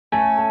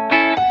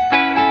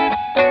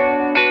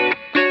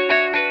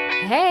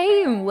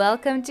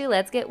welcome to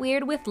Let's Get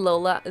Weird with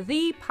Lola,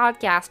 the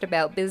podcast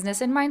about business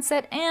and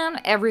mindset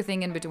and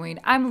everything in between.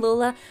 I'm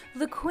Lola,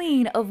 the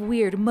queen of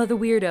weird, mother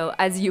weirdo,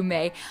 as you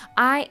may.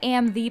 I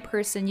am the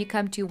person you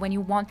come to when you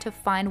want to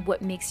find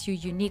what makes you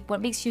unique, what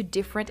makes you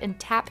different, and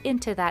tap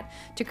into that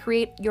to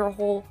create your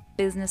whole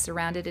business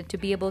around it and to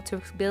be able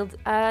to build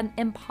an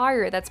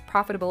empire that's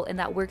profitable and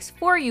that works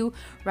for you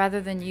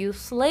rather than you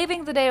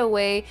slaving the day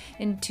away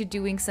into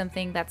doing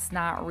something that's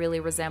not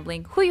really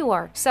resembling who you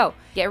are. So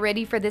get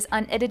ready for this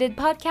unedited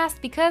podcast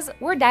because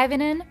we're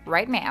diving in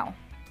right now.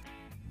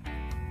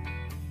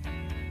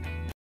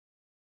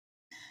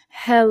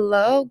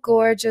 Hello,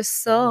 gorgeous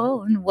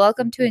soul, and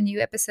welcome to a new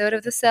episode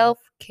of the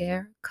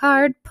Self-Care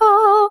Card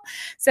Pull.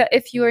 So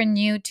if you are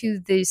new to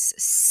this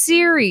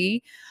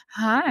series,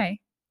 hi.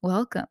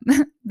 Welcome.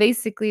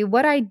 Basically,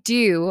 what I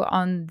do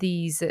on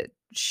these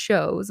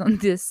shows, on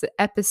this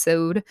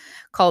episode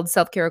called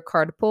Self-Care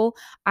Card Pull,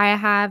 I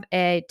have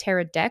a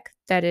tarot deck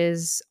that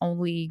is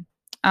only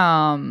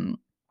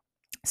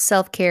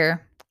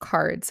self-care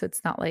cards. So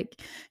it's not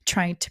like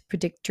trying to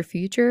predict your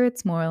future.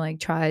 It's more like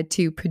try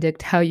to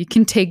predict how you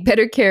can take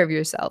better care of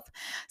yourself.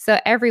 So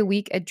every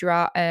week I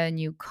draw a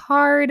new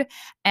card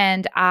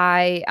and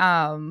I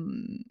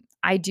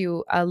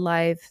do a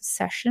live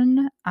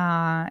session.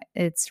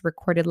 It's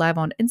recorded live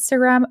on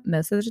Instagram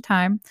most of the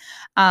time.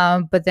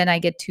 But then I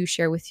get to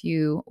share with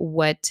you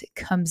what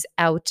comes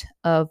out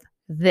of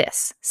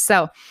this.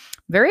 So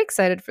very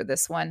excited for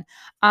this one.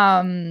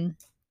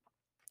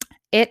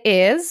 It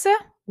is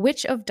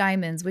Witch of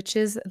Diamonds, which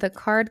is the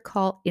card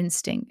called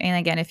Instinct. And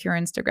again, if you're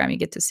on Instagram, you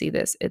get to see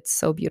this. It's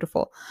so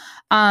beautiful.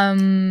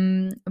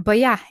 But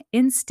yeah,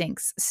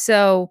 instincts.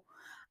 So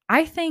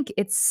I think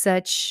it's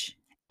such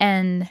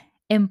an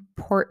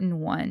important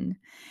one.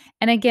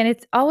 And again,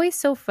 it's always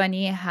so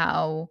funny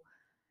how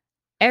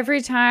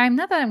every time,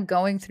 not that I'm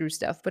going through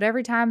stuff, but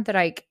every time that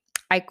I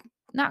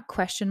not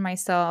question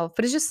myself,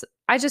 but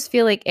I just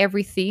feel like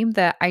every theme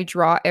that I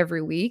draw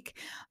every week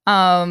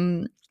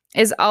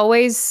is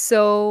always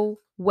so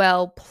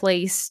well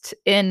placed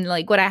in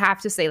like what I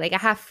have to say. Like I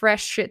have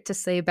fresh shit to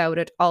say about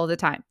it all the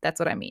time. That's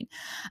what I mean.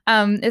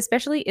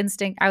 Especially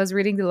Instinct. I was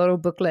reading the little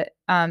booklet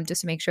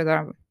just to make sure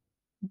that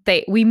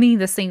we mean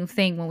the same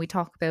thing when we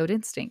talk about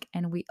instinct,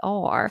 and we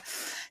are.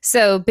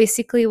 So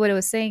basically what I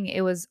was saying,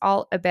 it was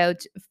all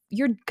about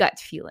your gut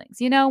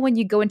feelings. You know, when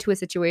you go into a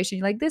situation,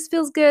 you're like, this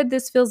feels good,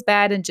 this feels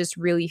bad, and just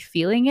really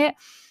feeling it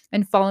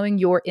and following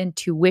your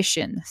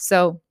intuition.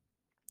 So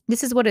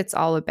this is what it's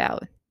all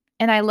about.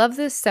 And I love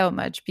this so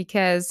much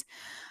because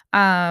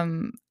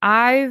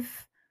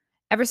I've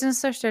ever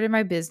since I started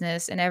my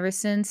business and ever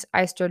since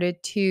I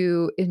started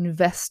to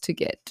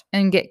investigate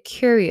and get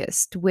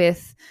curious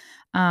with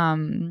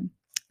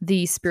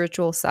the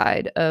spiritual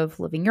side of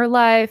living your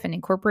life and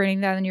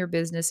incorporating that in your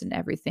business and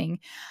everything,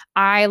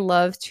 I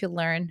love to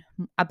learn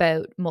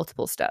about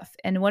multiple stuff.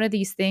 And one of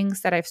these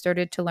things that I've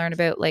started to learn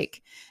about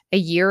like a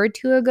year or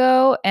two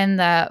ago, and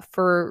that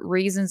for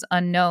reasons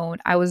unknown,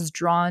 I was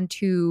drawn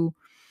to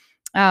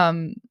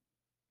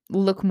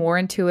look more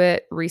into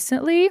it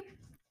recently,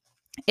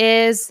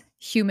 is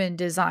human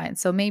design.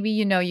 So maybe,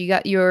 you know, you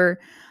got your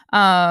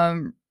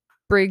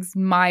Briggs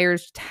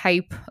Myers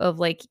type of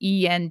like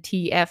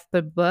ENTF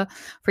blah, blah,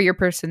 for your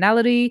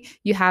personality.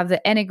 You have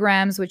the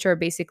enneagrams, which are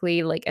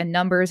basically like a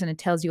numbers, and it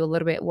tells you a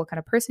little bit what kind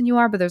of person you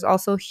are. But there's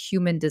also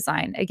human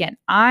design. Again,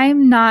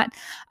 I'm not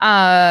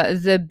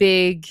the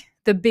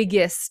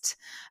biggest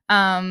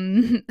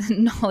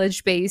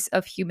knowledge base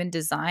of human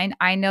design.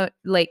 I know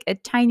like a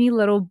tiny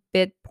little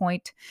tip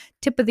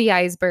of the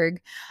iceberg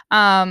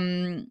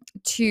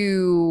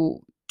to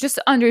just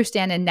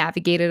understand and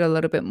navigate it a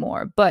little bit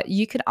more. But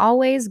you could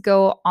always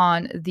go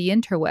on the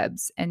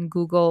interwebs and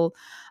Google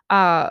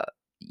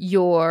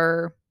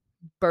your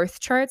birth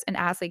charts and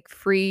ask like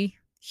free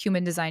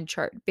human design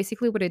chart.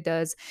 Basically what it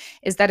does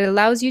is that it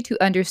allows you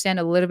to understand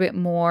a little bit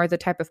more the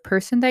type of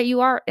person that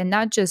you are, and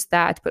not just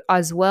that, but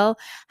as well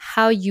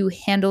how you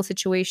handle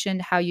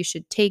situation, how you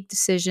should take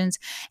decisions,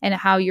 and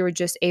how you're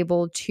just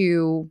able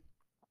to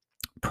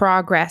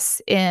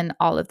progress in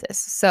all of this.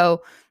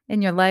 So in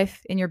your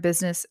life, in your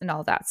business, and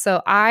all that.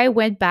 So I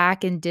went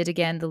back and did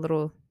again the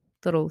little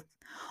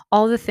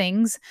all the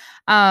things.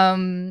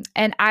 And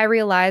I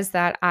realized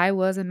that I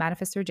was a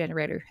manifestor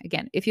generator.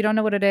 Again, if you don't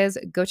know what it is,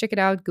 go check it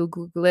out,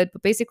 Google it.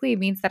 But basically it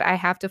means that I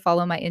have to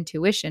follow my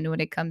intuition when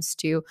it comes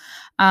to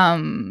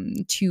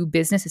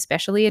business,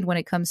 especially. And when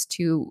it comes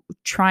to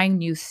trying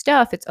new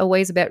stuff, it's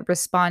always about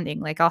responding.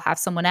 Like I'll have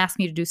someone ask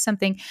me to do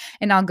something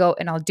and I'll go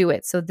and I'll do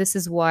it. So this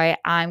is why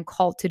I'm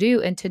called to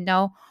do and to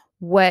know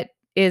what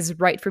is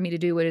right for me to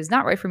do, what is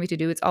not right for me to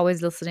do. It's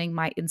always listening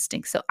my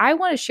instincts. So I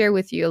want to share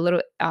with you a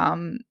little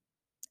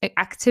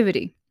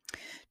activity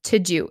to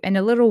do and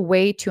a little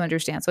way to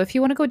understand. So if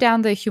you want to go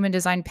down the human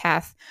design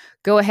path,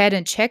 go ahead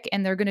and check,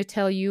 and they're going to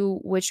tell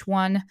you which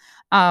one,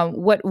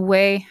 what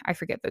way, I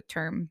forget the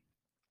term,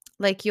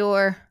 like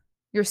your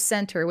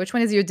center, which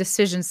one is your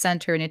decision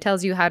center, and it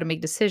tells you how to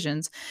make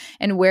decisions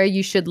and where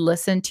you should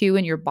listen to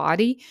in your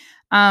body.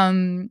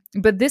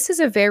 But this is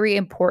a very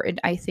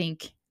important, I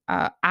think,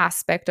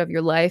 aspect of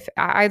your life.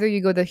 Either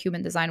you go the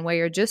human design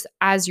way or just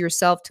as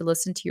yourself, to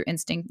listen to your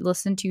instinct,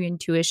 listen to your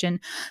intuition,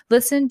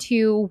 listen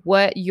to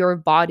what your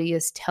body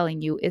is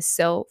telling you is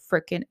so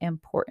freaking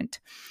important.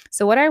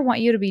 So, what I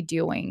want you to be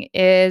doing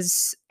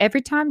is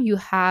every time you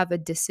have a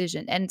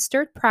decision, and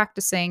start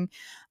practicing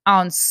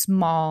on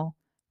small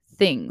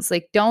things.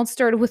 Like, don't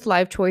start with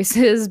life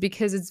choices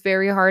because it's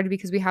very hard,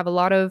 because we have a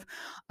lot of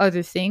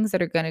other things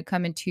that are going to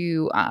come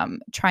into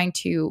trying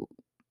to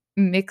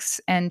mix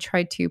and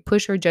try to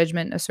push our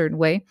judgment a certain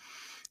way.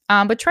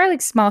 But try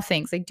like small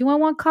things, like, do I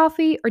want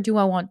coffee or do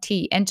I want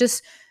tea? And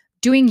just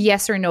doing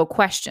yes or no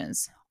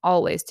questions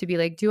always, to be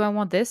like, do I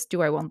want this?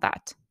 Do I want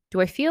that? Do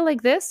I feel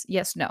like this?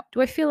 Yes, no.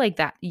 Do I feel like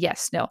that?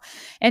 Yes, no.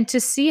 And to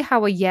see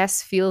how a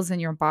yes feels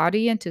in your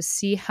body, and to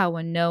see how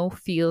a no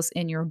feels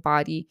in your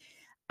body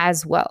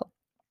as well,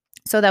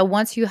 so that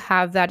once you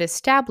have that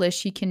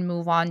established, you can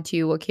move on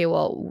to, okay,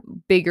 well,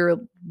 bigger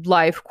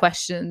life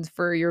questions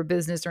for your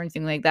business or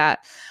anything like that.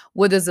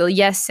 What does a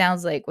yes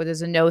sounds like? What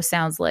does a no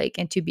sounds like?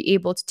 And to be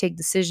able to take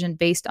decision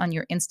based on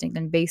your instinct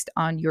and based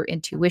on your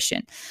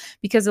intuition.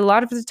 Because a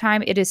lot of the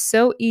time it is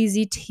so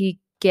easy to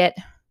get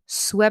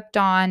swept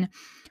on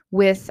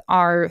with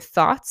our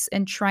thoughts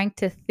and trying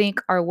to think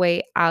our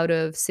way out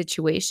of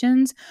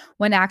situations,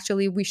 when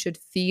actually we should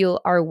feel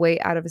our way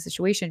out of a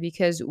situation,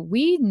 because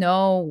we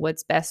know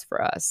what's best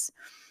for us.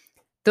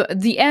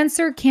 The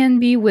answer can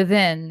be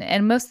within,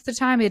 and most of the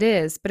time it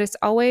is, but it's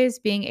always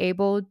being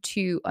able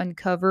to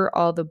uncover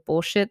all the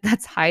bullshit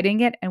that's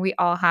hiding it. And we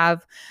all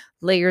have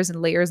layers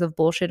and layers of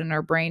bullshit in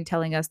our brain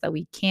telling us that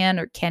we can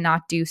or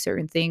cannot do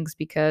certain things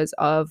because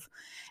of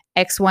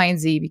X, Y, and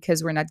Z,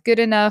 because we're not good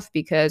enough,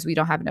 because we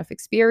don't have enough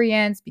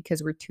experience,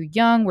 because we're too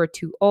young, we're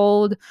too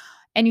old,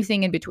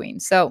 anything in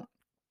between. So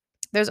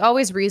there's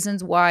always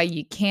reasons why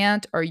you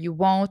can't, or you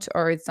won't,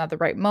 or it's not the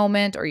right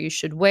moment, or you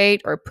should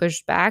wait or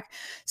push back.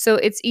 So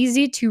it's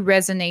easy to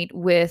resonate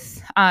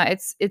with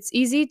it's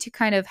easy to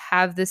kind of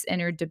have this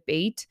inner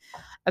debate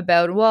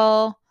about,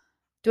 well,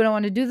 do I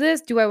want to do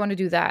this? Do I want to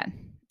do that?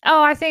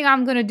 Oh, I think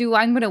I'm gonna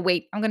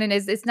wait.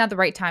 It's not the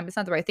right time. It's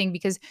not the right thing,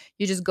 because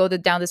you just go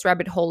down this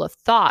rabbit hole of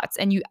thoughts,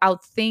 and you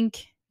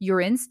outthink your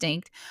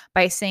instinct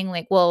by saying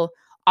like, well,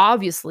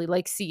 obviously,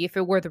 like, see, if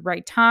it were the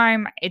right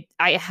time,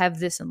 I have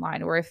this in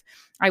line, or if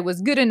I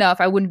was good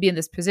enough, I wouldn't be in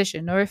this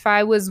position, or if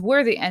I was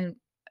worthy, and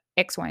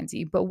X, Y, and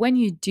Z. But when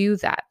you do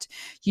that,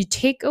 you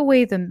take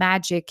away the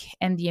magic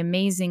and the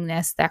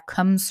amazingness that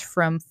comes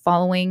from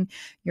following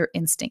your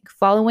instinct,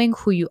 following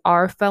who you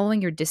are,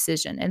 following your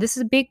decision. And this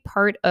is a big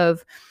part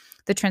of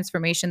the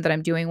transformation that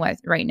I'm doing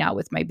right now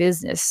with my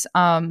business.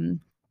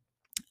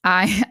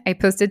 I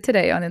posted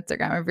today on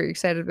Instagram. I'm very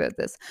excited about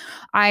this.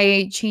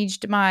 I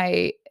changed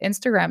my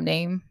Instagram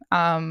name.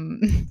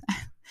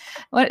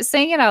 When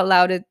saying it out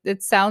loud,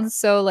 it sounds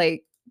so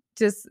like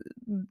just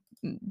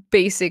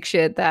basic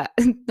shit that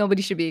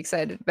nobody should be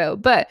excited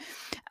about. But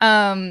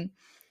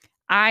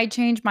I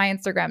changed my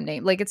Instagram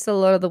name. Like, it's still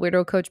Lola the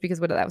Weirdo Coach, because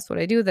that's what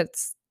I do.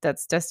 That's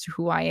just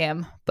who I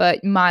am.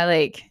 But my,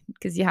 like,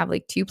 because you have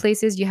like two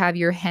places, you have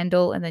your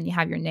handle and then you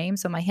have your name.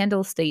 So my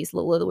handle stays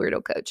Lola the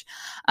Weirdo Coach.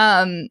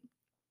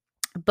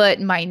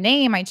 But my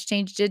name, I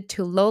changed it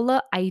to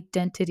Lola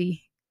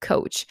Identity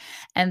Coach.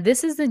 And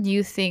this is the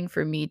new thing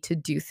for me to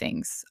do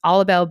things, all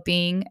about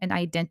being an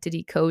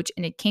identity coach.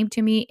 And it came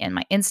to me in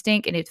my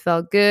instinct, and it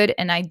felt good.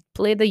 And I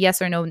played the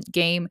yes or no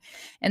game,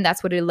 and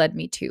that's what it led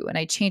me to. And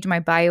I changed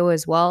my bio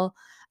as well.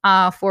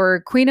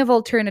 For Queen of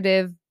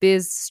Alternative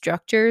Biz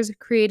Structures,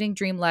 creating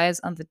dream lives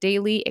on the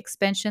daily,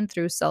 expansion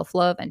through self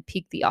love, and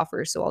peak the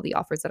offers. So all the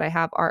offers that I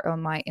have are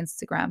on my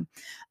Instagram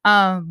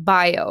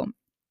bio.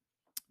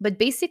 But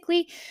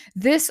basically,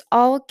 this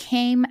all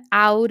came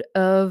out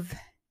of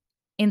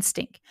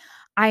instinct.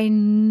 I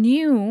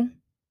knew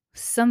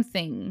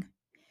something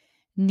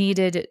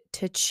needed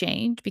to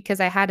change,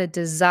 because I had a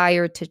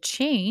desire to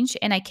change.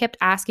 And I kept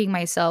asking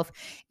myself,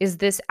 is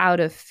this out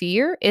of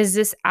fear? Is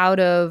this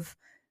out of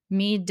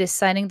me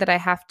deciding that I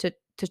have to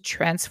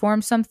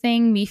transform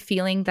something, me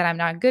feeling that I'm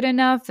not good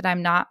enough, that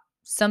I'm not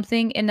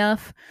something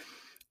enough?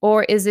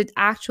 Or is it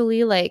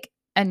actually like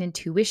an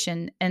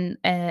intuition and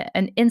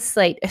an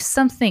insight,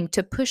 something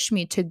to push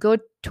me to go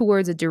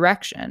towards a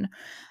direction?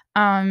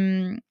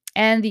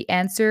 And the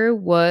answer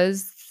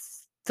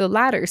was the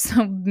latter.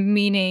 So,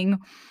 meaning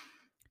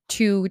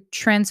to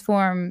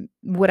transform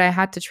what I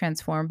had to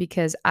transform,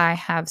 because I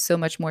have so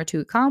much more to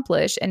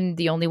accomplish. And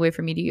the only way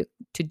for me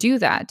to do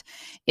that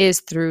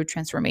is through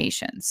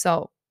transformation.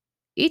 So,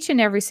 each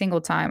and every single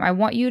time, I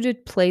want you to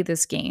play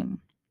this game,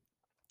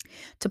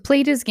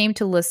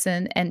 to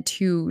listen and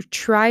to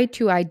try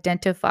to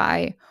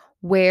identify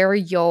where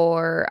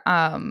your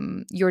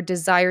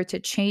desire to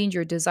change,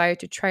 your desire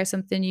to try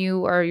something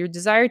new, or your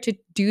desire to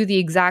do the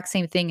exact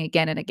same thing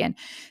again and again,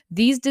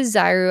 these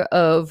desire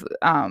of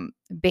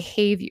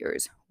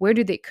behaviors, where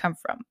do they come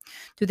from?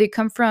 Do they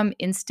come from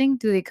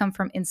instinct? Do they come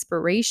from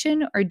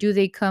inspiration? Or do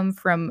they come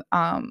from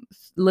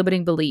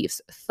limiting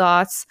beliefs,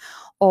 thoughts,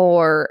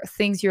 or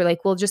things you're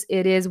like, well, just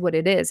it is what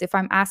it is? If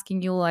I'm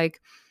asking you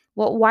like,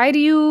 well, why do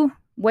you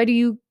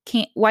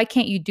can't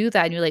you do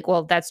that? And you're like,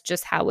 well, that's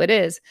just how it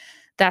is.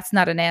 That's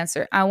not an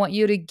answer. I want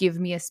you to give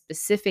me a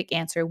specific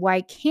answer.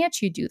 Why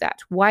can't you do that?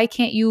 Why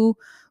can't you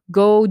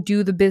go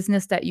do the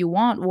business that you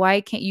want?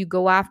 Why can't you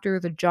go after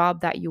the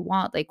job that you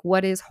want? Like,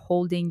 what is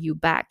holding you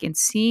back? And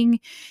seeing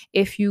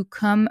if you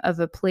come of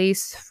a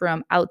place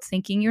from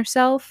outthinking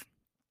yourself,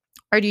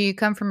 or do you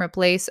come from a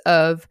place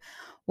of,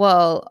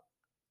 well,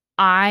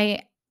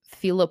 I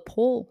feel a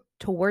pull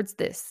towards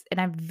this and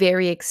I'm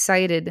very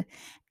excited.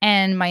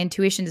 And my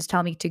intuition is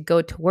telling me to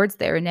go towards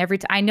there. And every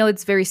time I know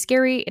it's very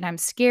scary and I'm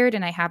scared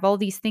and I have all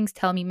these things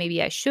tell me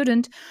maybe I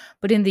shouldn't.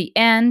 But in the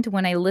end,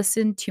 when I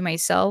listen to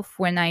myself,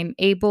 when I'm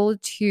able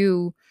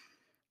to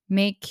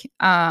make,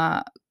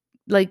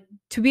 like,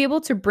 to be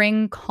able to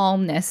bring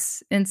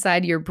calmness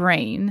inside your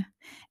brain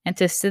and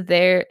to sit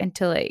there and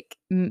to like,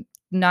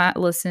 not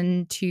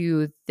listen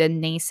to the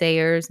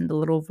naysayers and the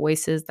little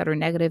voices that are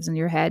negatives in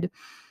your head,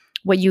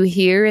 what you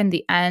hear in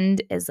the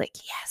end is like,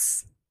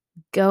 yes,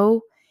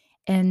 go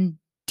and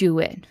do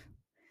it.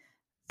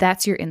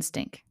 That's your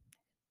instinct.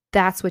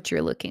 That's what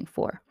you're looking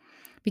for.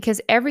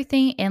 Because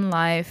everything in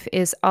life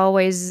is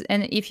always,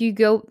 and if you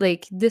go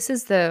like, this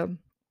is the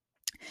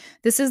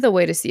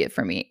way to see it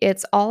for me.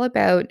 It's all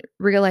about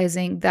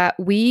realizing that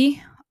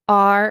we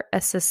are a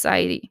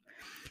society.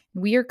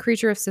 We are a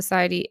creature of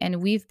society,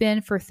 and we've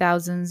been for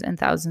thousands and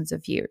thousands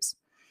of years.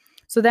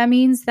 So that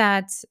means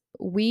that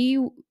we,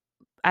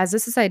 as a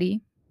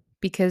society,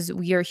 because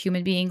we are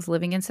human beings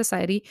living in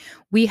society,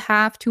 we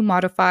have to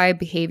modify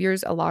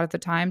behaviors a lot of the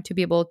time to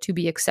be able to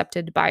be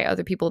accepted by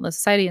other people in the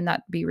society and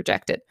not be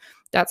rejected.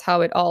 That's how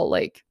it all,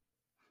 like,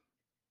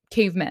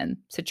 caveman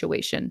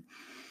situation.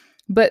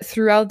 But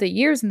throughout the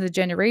years and the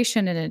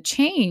generation and a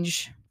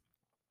change,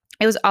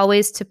 it was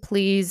always to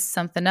please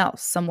something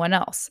else, someone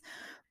else.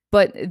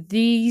 But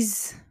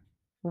these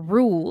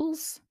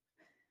rules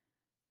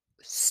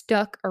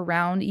stuck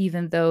around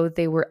even though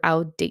they were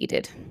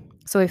outdated.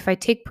 So if I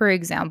take, for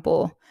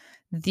example,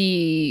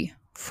 the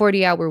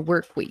 40-hour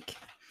work week,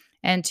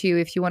 and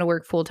to, if you want to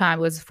work full time,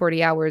 it was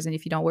 40 hours. And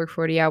if you don't work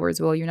 40 hours,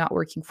 well, you're not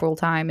working full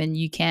time and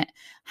you can't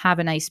have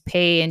a nice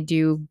pay and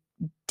do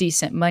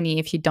decent money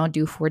if you don't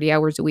do 40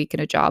 hours a week in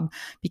a job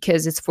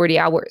because it's 40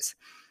 hours.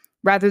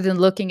 Rather than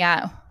looking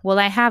at, well,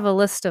 I have a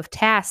list of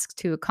tasks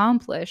to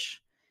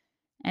accomplish.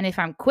 And if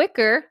I'm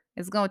quicker,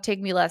 it's going to take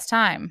me less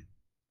time.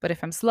 But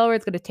if I'm slower,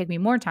 it's going to take me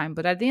more time.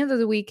 But at the end of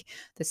the week,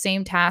 the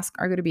same tasks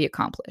are going to be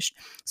accomplished.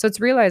 So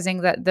it's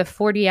realizing that the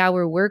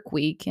 40-hour work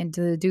week and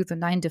to do the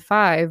 9 to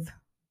 5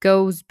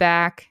 goes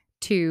back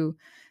to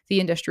the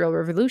Industrial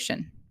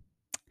Revolution,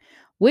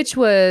 which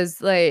was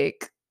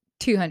like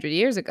 200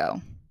 years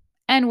ago.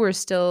 And we're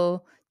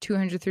still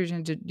 200,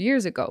 300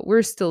 years ago.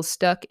 We're still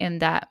stuck in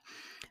that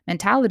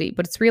mentality.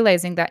 But it's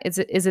realizing that is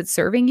it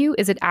serving you?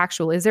 Is it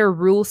actual? Is there a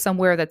rule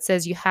somewhere that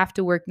says you have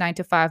to work 9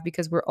 to 5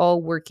 because we're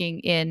all working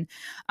in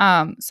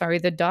sorry,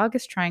 the dog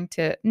is trying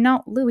to,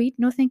 no, Louis,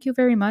 no thank you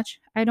very much.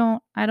 I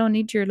don't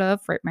need your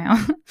love right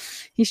now.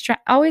 He's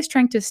always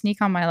trying to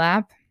sneak on my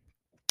lap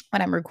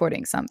when I'm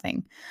recording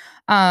something.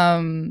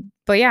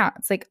 But yeah,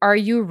 it's like, are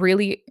you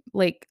really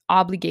like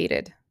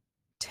obligated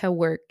to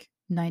work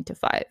 9 to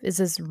 5? Is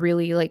this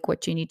really like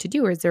what you need to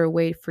do? Or is there a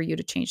way for you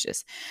to change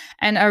this?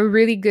 And a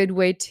really good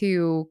way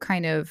to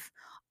kind of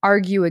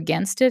argue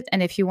against it,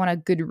 and if you want a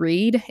good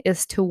read,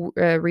 is to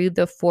read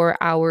the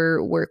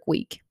 4-Hour Work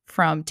Week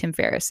from Tim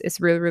Ferriss.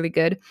 It's really, really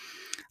good.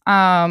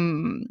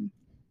 But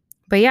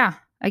yeah,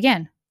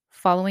 again,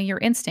 following your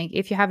instinct.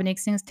 If you have an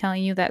instinct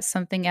telling you that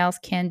something else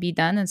can be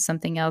done and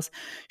something else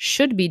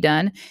should be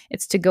done,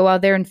 it's to go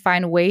out there and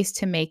find ways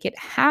to make it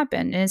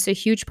happen. And it's a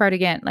huge part,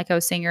 again, like I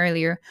was saying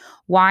earlier,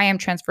 why I'm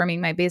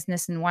transforming my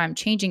business and why I'm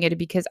changing it,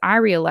 because I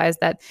realized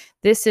that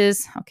this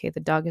is, okay, the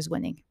dog is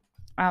winning.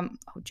 Oh,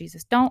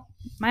 Jesus, don't,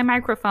 my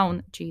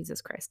microphone,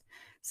 Jesus Christ.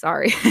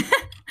 Sorry.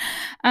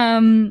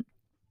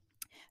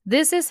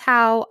 This is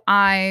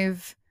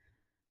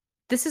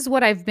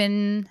what I've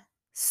been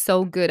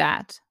so good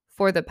at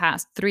for the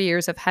past 3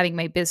 years of having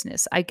my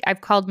business.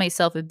 I've called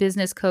myself a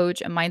business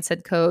coach, a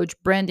mindset coach,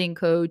 branding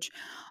coach,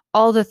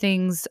 all the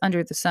things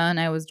under the sun.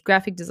 I was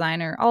graphic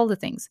designer, all the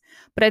things.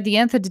 But at the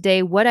end of the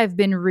day, what I've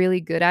been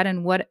really good at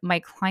and what my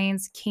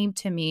clients came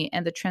to me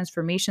and the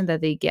transformation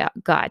that they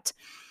got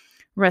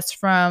rests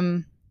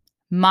from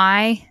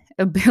my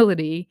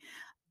ability.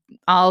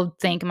 I'll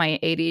thank my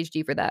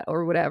ADHD for that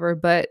or whatever,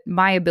 but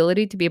my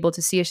ability to be able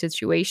to see a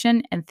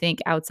situation and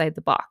think outside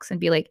the box and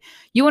be like,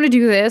 you want to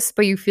do this,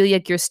 but you feel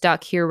like you're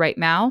stuck here right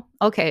now.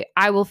 Okay,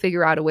 I will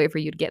figure out a way for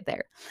you to get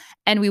there.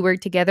 And we work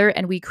together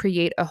and we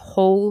create a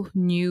whole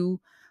new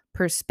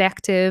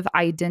perspective,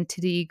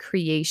 identity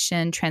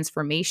creation,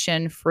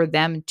 transformation for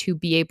them to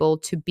be able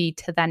to be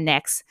to the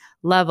next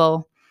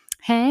level.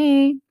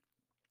 Hey.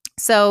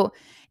 So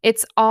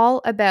it's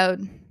all about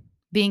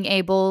being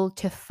able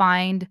to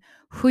find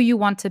who you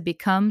want to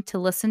become, to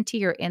listen to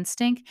your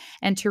instinct,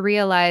 and to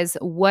realize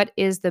what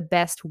is the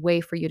best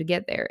way for you to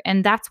get there.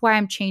 And that's why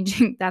I'm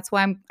changing. That's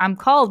why I'm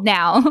called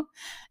now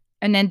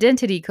an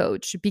identity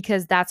coach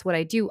because that's what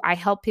I do. I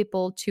help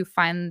people to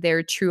find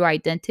their true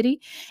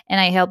identity and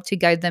I help to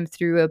guide them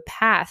through a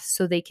path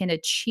so they can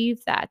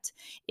achieve that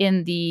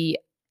in the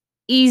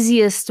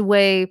easiest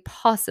way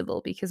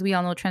possible, because we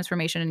all know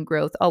transformation and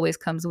growth always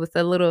comes with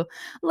a little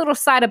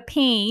side of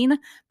pain,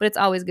 but it's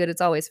always good,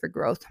 it's always for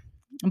growth.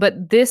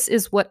 But this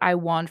is what I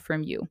want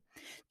from you,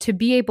 to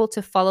be able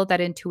to follow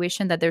that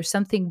intuition that there's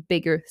something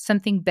bigger,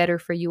 something better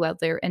for you out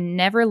there, and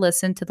never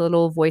listen to the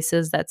little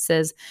voices that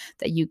says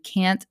that you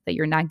can't, that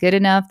you're not good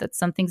enough, that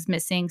something's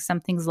missing,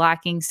 something's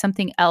lacking,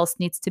 something else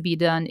needs to be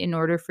done in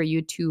order for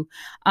you to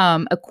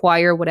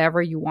acquire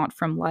whatever you want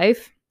from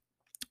life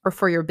or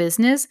for your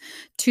business.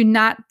 To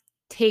not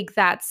take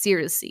that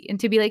seriously and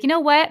to be like, you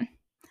know what?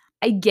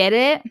 I get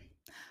it,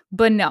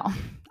 but no,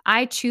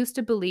 I choose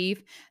to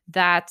believe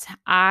that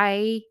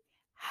I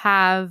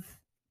have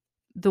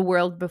the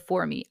world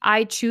before me.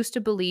 I choose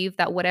to believe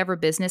that whatever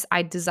business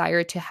I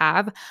desire to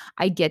have,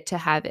 I get to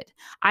have it.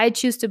 I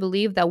choose to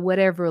believe that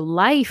whatever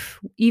life,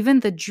 even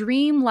the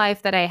dream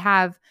life that I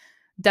have,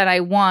 that I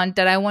want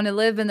to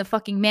live in the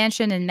fucking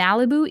mansion in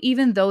Malibu,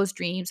 even those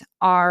dreams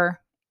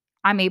are,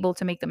 I'm able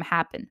to make them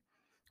happen.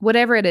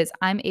 Whatever it is,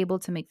 I'm able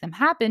to make them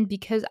happen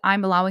because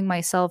I'm allowing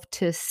myself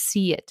to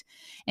see it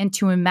and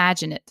to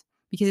imagine it.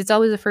 Because it's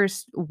always the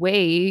first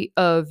way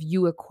of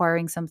you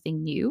acquiring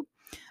something new,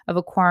 of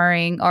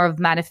acquiring or of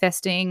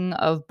manifesting,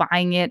 of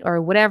buying it or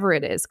whatever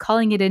it is,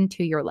 calling it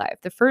into your life.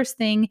 The first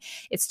thing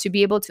is to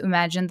be able to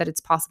imagine that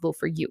it's possible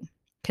for you.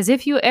 Because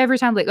if you every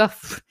time like, oh,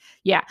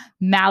 yeah,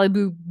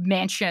 Malibu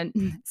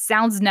mansion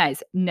sounds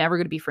nice, never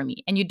going to be for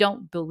me. And you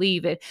don't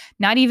believe it,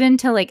 not even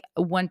to like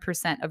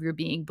 1% of your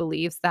being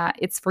believes that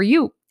it's for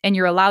you and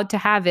you're allowed to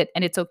have it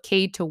and it's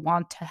okay to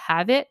want to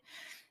have it,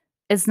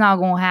 it's not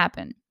going to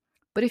happen.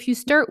 But if you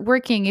start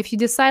working, if you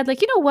decide,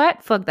 like, you know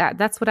what, fuck that,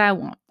 that's what I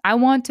want. I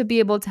want to be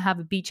able to have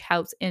a beach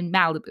house in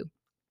Malibu.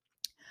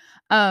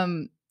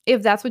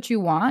 If that's what you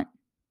want,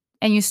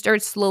 and you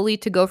start slowly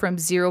to go from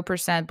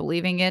 0%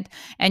 believing it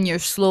and you're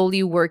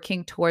slowly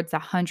working towards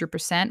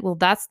 100%, well,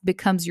 that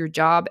becomes your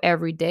job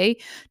every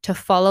day, to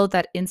follow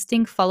that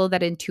instinct, follow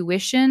that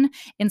intuition,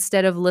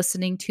 instead of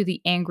listening to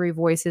the angry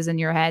voices in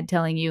your head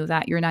telling you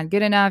that you're not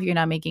good enough, you're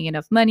not making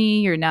enough money,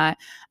 you're not,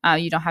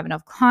 you don't have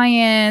enough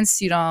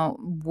clients, you don't,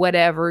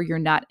 whatever, you're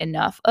not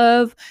enough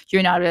of,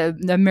 you're not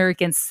an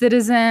American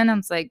citizen. I'm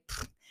just like,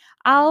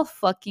 I'll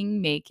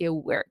fucking make it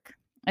work.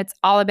 It's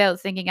all about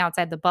thinking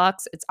outside the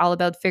box. It's all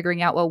about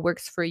figuring out what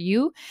works for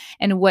you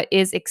and what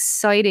is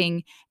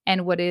exciting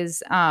and what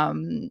is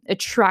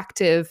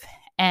attractive,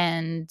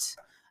 and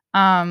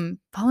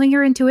following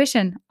your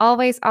intuition.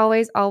 Always,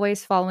 always,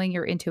 always following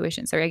your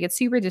intuition. Sorry, I get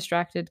super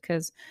distracted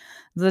because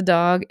the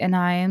dog and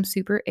I am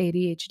super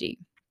ADHD.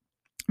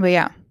 But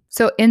yeah,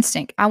 so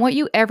instinct. I want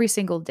you every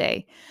single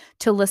day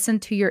to listen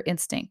to your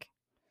instinct,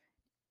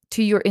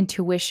 to your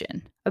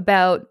intuition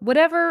about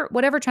whatever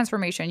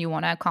transformation you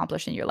want to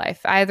accomplish in your life.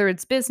 Either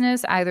it's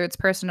business, either it's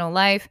personal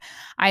life,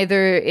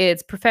 either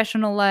it's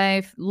professional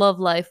life, love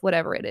life,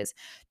 whatever it is.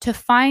 To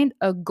find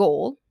a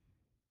goal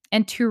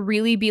and to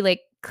really be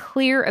like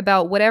clear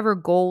about whatever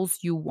goals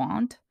you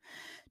want,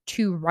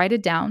 to write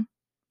it down,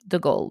 the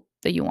goal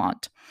that you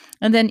want.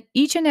 And then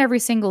each and every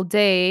single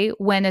day,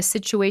 when a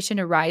situation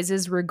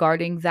arises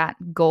regarding that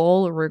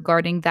goal or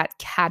regarding that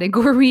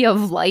category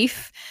of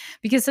life,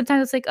 because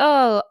sometimes it's like,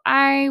 oh,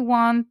 I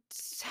want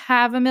to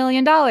have $1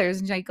 million.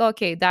 And you're like,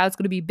 okay, that's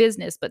going to be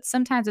business. But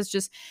sometimes it's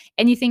just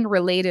anything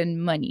related to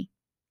money.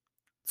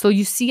 So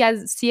you see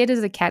it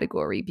as a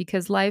category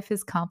because life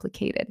is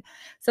complicated.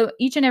 So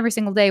each and every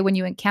single day when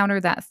you encounter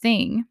that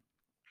thing,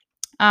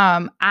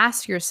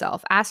 ask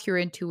yourself, ask your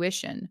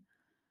intuition,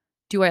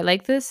 do I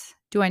like this?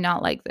 Do I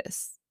not like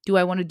this? Do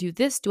I want to do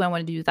this? Do I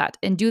want to do that?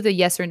 And do the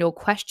yes or no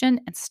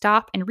question and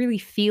stop and really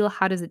feel,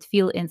 how does it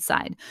feel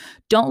inside?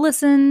 Don't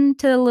listen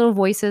to the little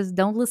voices.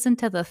 Don't listen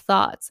to the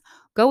thoughts.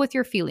 Go with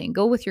your feeling.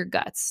 Go with your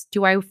guts.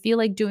 Do I feel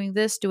like doing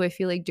this? Do I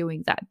feel like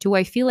doing that? Do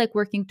I feel like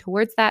working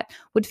towards that?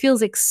 What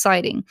feels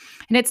exciting?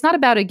 And it's not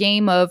about a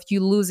game of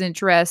you lose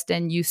interest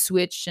and you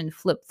switch and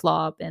flip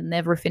flop and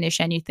never finish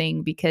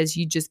anything because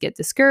you just get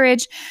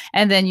discouraged.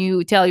 And then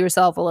you tell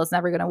yourself, well, it's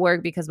never going to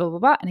work because blah, blah,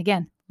 blah. And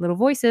again, little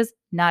voices,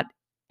 not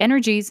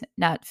energies,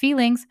 not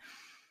feelings.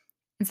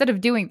 Instead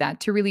of doing that,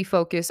 to really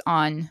focus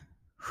on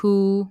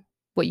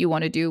what you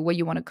want to do, what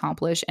you want to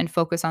accomplish, and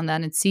focus on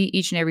that and see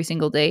each and every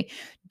single day.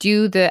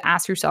 Do the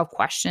ask yourself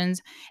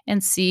questions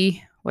and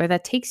see where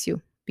that takes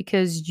you,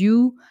 because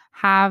you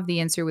have the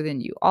answer within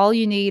you. All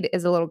you need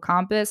is a little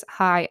compass.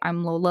 Hi,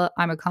 I'm Lola.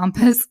 I'm a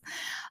compass.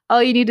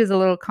 All you need is a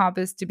little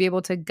compass to be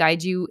able to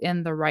guide you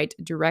in the right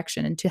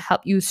direction and to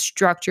help you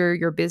structure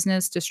your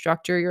business, to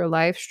structure your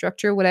life,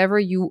 structure whatever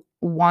you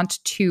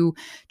want to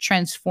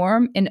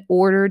transform in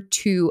order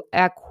to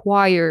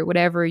acquire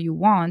whatever you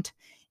want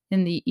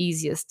in the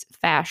easiest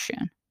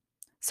fashion.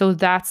 So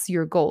that's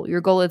your goal.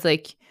 Your goal is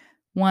like,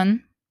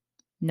 1,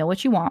 know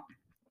what you want.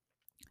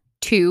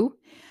 2,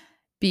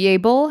 be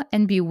able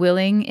and be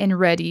willing and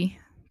ready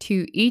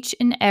to each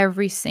and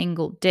every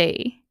single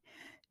day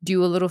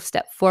do a little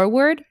step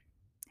forward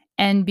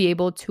and be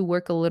able to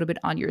work a little bit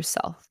on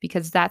yourself,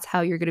 because that's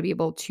how you're going to be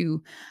able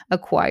to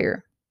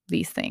acquire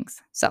these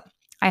things. So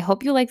I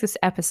hope you like this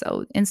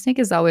episode. Instinct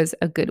is always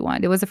a good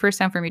one. It was the first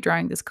time for me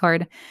drawing this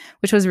card,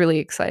 which was really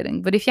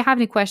exciting. But if you have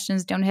any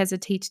questions, don't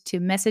hesitate to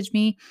message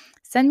me.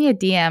 Send me a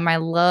DM. I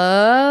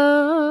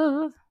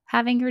love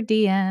having your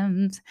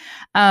DMs.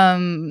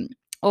 Um,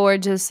 or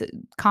just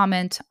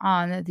comment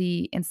on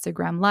the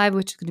Instagram live,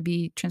 which is going to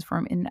be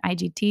transformed in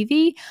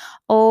IGTV,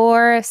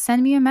 or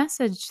send me a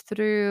message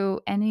through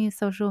any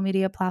social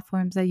media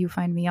platforms that you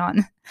find me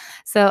on.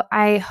 So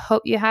I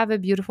hope you have a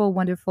beautiful,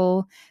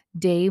 wonderful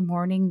day,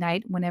 morning,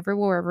 night, whenever,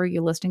 wherever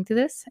you're listening to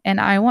this. And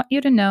I want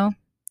you to know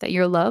that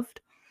you're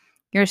loved,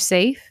 you're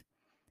safe,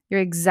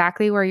 you're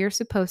exactly where you're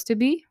supposed to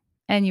be,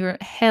 and you're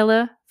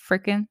hella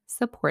freaking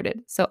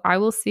supported. So I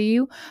will see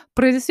you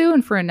pretty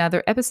soon for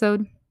another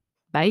episode.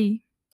 Bye.